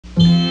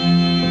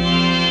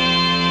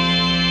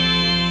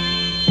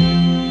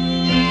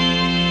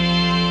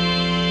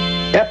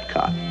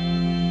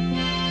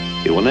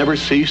It will never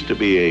cease to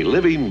be a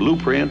living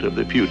blueprint of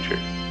the future.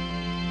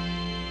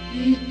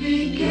 It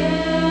began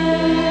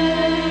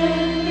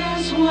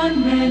as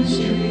one man's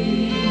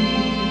dream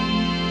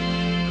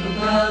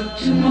about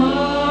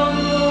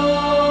tomorrow.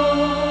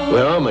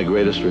 Well, my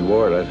greatest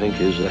reward, I think,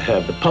 is to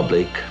have the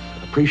public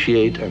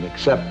appreciate and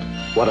accept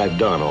what I've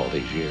done all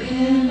these years.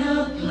 In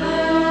a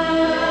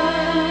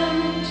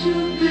plan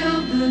to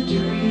build the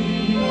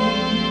dream.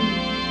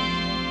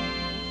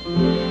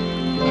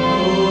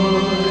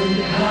 Lord,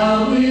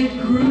 how it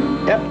grew.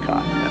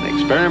 Epcot, an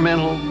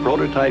experimental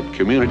prototype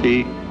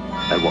community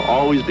that will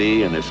always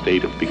be in a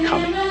state of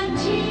becoming. In a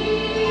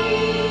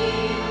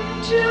team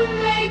to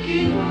make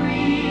it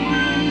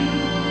green,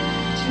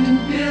 to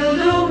build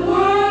a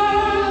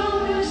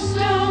world of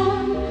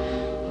stone, a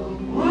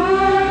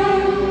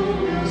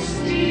world of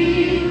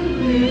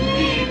steel. It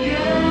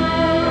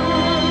began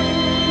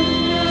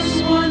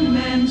as one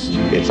man's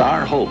dream. It's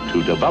our hope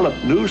to develop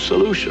new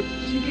solutions.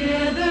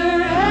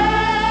 Together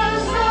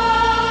as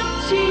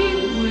a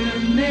team, we're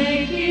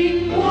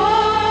making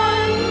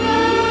one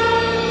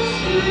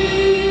man's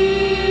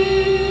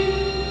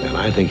dream. And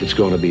I think it's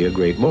going to be a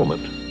great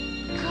moment.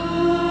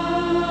 Come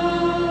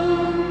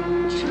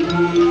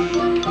true.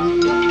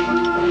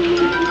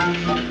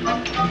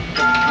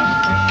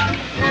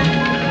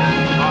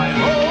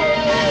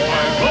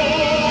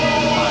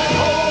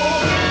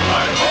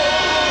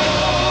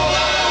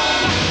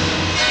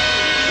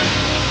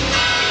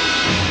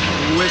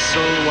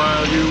 Whistle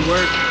while you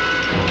work.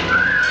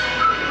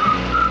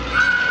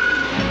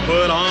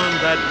 Put on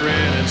that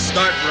grin and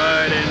start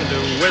right into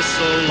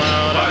whistle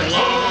loud and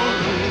long.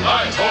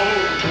 Hi-ho,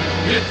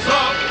 it's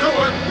off to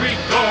work we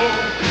go.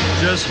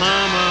 Just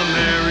hum a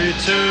merry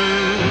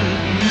tune.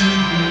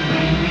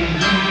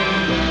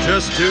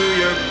 Just do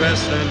your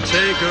best and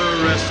take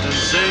a rest and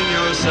sing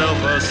yourself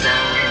a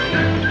song.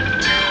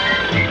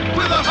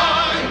 With a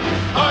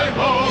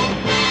hi-ho.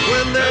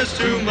 When there's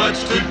too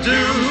much to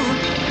do,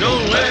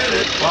 don't let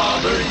it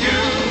bother you.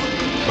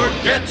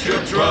 Forget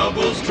your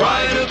troubles,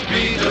 try to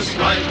be just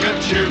like a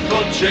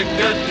cheerful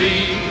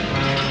chickadee.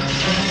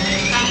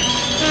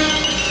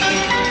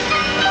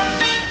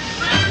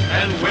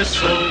 And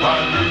whistle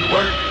while you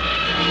work.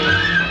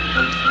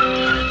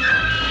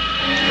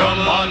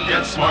 Come on,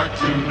 get smart,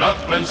 tune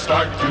up and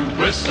start to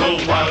whistle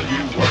while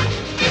you work.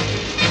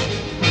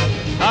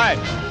 All right.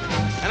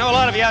 I know a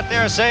lot of you out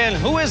there are saying,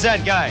 who is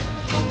that guy?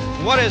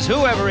 What is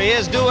whoever he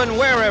is doing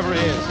wherever he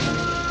is?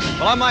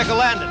 Well, I'm Michael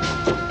Landon,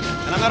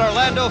 and I'm at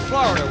Orlando,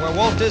 Florida, where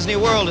Walt Disney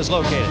World is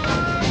located.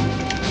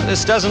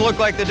 This doesn't look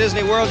like the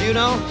Disney World you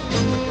know?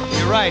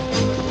 You're right.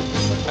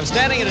 I'm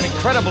standing at an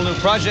incredible new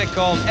project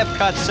called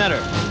Epcot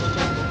Center.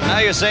 Now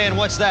you're saying,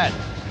 what's that?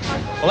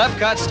 Well,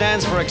 Epcot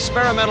stands for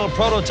Experimental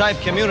Prototype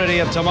Community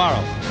of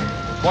Tomorrow.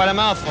 Quite a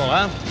mouthful,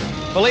 huh?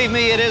 Believe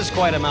me, it is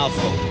quite a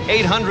mouthful.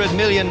 $800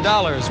 million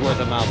worth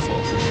of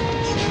mouthful.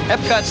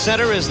 Epcot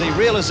Center is the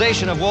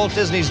realization of Walt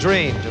Disney's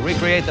dream to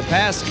recreate the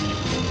past,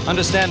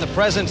 understand the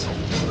present,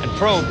 and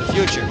probe the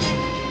future.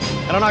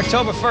 And on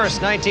October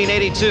 1st,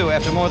 1982,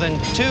 after more than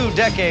 2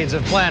 decades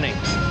of planning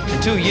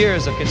and 2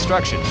 years of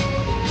construction,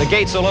 the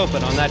gates will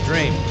open on that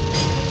dream.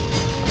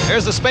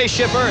 Here's the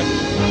spaceship Earth,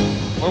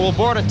 where we'll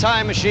board a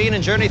time machine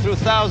and journey through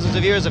thousands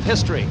of years of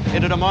history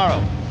into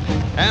tomorrow.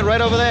 And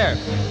right over there,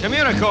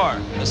 Communicore,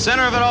 the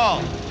center of it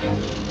all,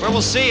 where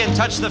we'll see and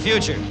touch the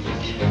future.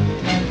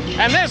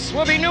 And this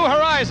will be New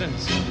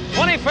Horizons,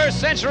 21st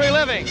century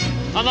living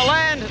on the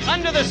land,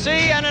 under the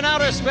sea, and in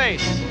outer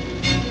space.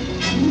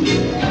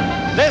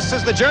 This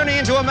is the journey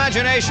into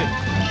imagination,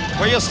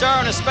 where you'll star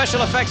in a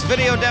special effects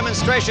video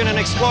demonstration and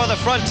explore the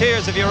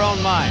frontiers of your own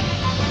mind.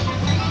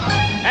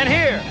 And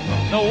here,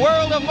 the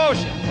world of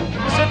motion.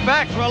 Sit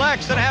back,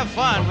 relax, and have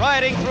fun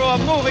riding through a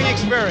moving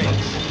experience.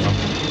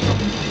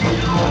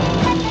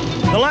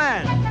 The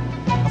land,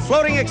 a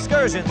floating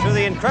excursion through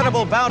the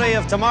incredible bounty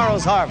of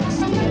tomorrow's harvest.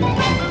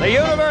 The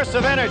universe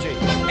of energy,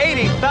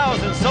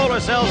 80,000 solar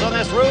cells on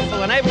this roof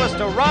will enable us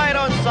to ride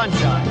on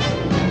sunshine.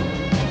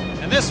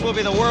 And this will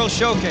be the World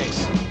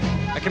Showcase,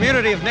 a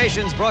community of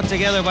nations brought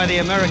together by the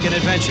American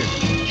adventure.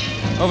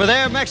 Over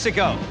there,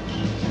 Mexico.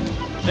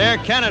 There,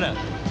 Canada.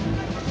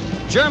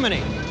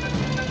 Germany.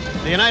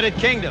 The United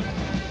Kingdom.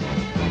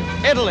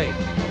 Italy.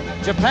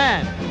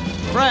 Japan.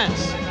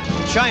 France.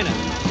 China.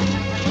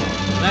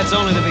 And that's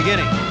only the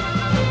beginning.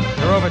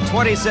 There are over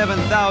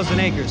 27,000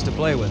 acres to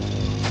play with.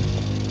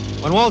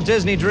 When Walt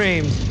Disney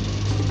dreamed,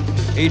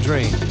 he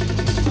dreamed.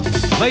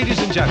 Ladies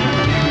and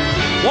gentlemen,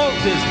 Walt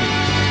Disney,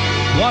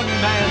 one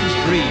man's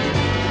dream.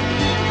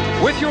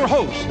 With your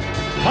host,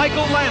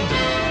 Michael Landon.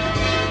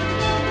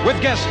 With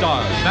guest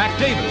stars, Mac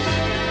Davis,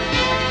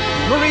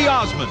 Marie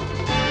Osmond,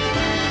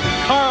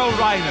 Carl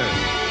Reiner,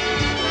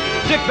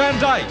 Dick Van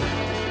Dyke,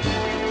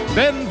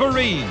 Ben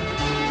Vereen,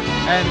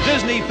 and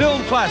Disney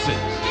Film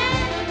Classics,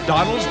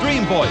 Donald's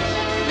Dream Voice,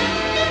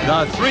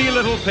 The Three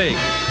Little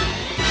Pigs,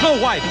 Snow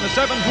White and the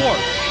Seven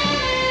Dwarfs,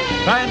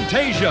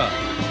 Fantasia,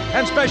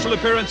 and special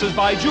appearances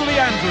by Julie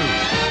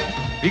Andrews,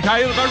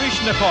 Mikhail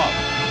Baryshnikov,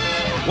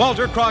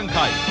 Walter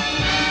Cronkite,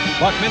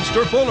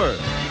 Buckminster Fuller,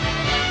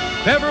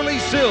 Beverly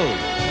Sills,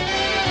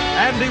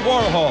 Andy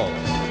Warhol,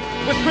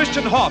 with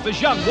Christian Hoff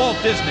as young Walt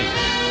Disney,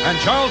 and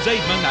Charles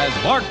Aidman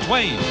as Mark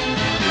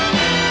Twain.